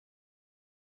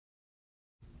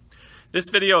This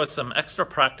video is some extra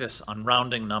practice on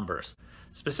rounding numbers,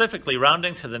 specifically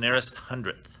rounding to the nearest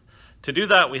hundredth. To do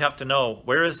that, we have to know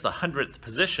where is the hundredth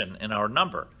position in our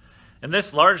number. In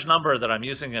this large number that I'm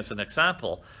using as an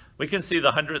example, we can see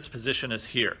the hundredth position is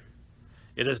here.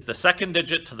 It is the second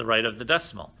digit to the right of the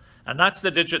decimal, and that's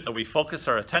the digit that we focus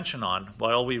our attention on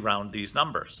while we round these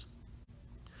numbers.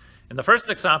 In the first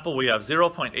example, we have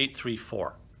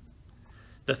 0.834.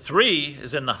 The 3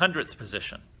 is in the hundredth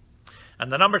position,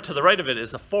 and the number to the right of it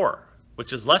is a 4,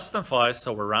 which is less than 5,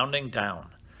 so we're rounding down.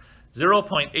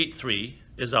 0.83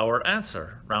 is our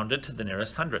answer, rounded to the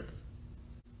nearest hundredth.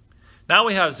 Now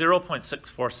we have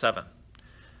 0.647.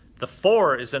 The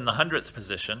 4 is in the hundredth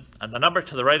position, and the number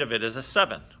to the right of it is a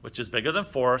 7, which is bigger than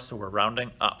 4, so we're rounding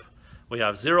up. We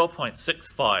have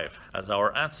 0.65 as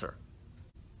our answer.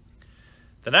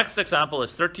 The next example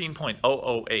is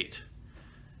 13.008.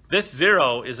 This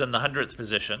 0 is in the hundredth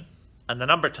position, and the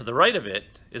number to the right of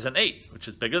it is an 8, which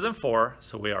is bigger than 4,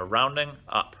 so we are rounding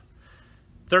up.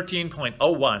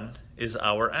 13.01 is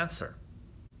our answer.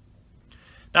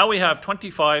 Now we have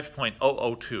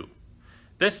 25.002.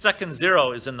 This second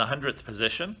 0 is in the hundredth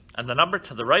position, and the number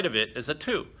to the right of it is a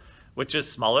 2, which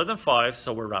is smaller than 5,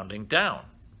 so we're rounding down.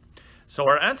 So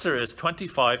our answer is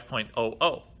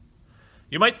 25.00.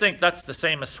 You might think that's the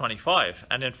same as 25,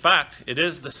 and in fact, it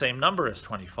is the same number as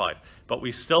 25, but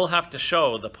we still have to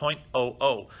show the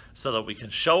 0.00 so that we can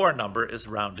show our number is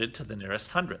rounded to the nearest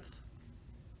hundredth.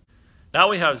 Now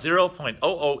we have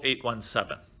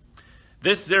 0.00817.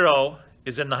 This 0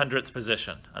 is in the hundredth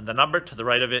position, and the number to the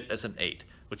right of it is an 8,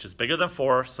 which is bigger than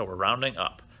 4, so we're rounding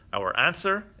up. Our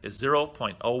answer is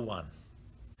 0.01.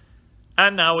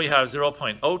 And now we have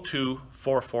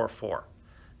 0.02444.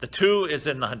 The 2 is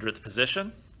in the hundredth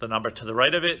position. The number to the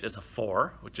right of it is a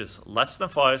 4, which is less than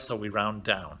 5, so we round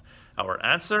down. Our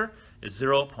answer is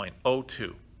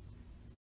 0.02.